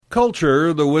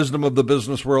Culture, the wisdom of the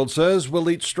business world says, will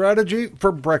eat strategy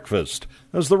for breakfast.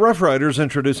 As the Rough Riders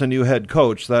introduce a new head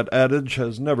coach, that adage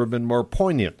has never been more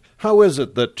poignant. How is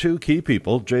it that two key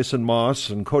people, Jason Moss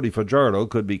and Cody Fajardo,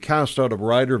 could be cast out of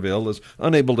Riderville as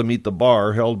unable to meet the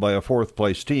bar held by a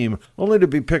fourth-place team, only to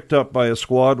be picked up by a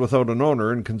squad without an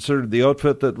owner and considered the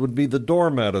outfit that would be the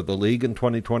doormat of the league in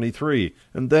 2023?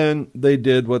 And then they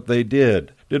did what they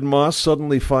did. Did Moss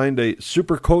suddenly find a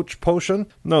super coach potion?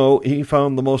 No, he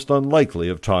found the most unlikely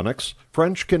of tonics,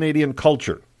 French-Canadian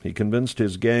culture. He convinced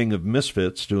his gang of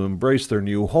misfits to embrace their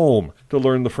new home, to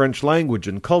learn the French language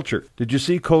and culture. Did you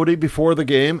see Cody before the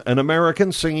game? An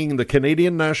American singing the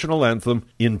Canadian national anthem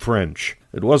in French.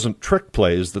 It wasn't trick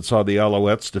plays that saw the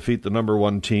Alouettes defeat the number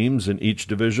one teams in each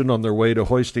division on their way to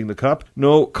hoisting the cup.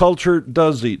 No, culture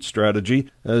does eat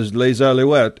strategy, as Les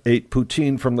Alouettes ate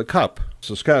poutine from the cup.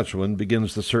 Saskatchewan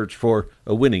begins the search for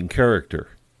a winning character.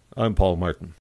 I'm Paul Martin.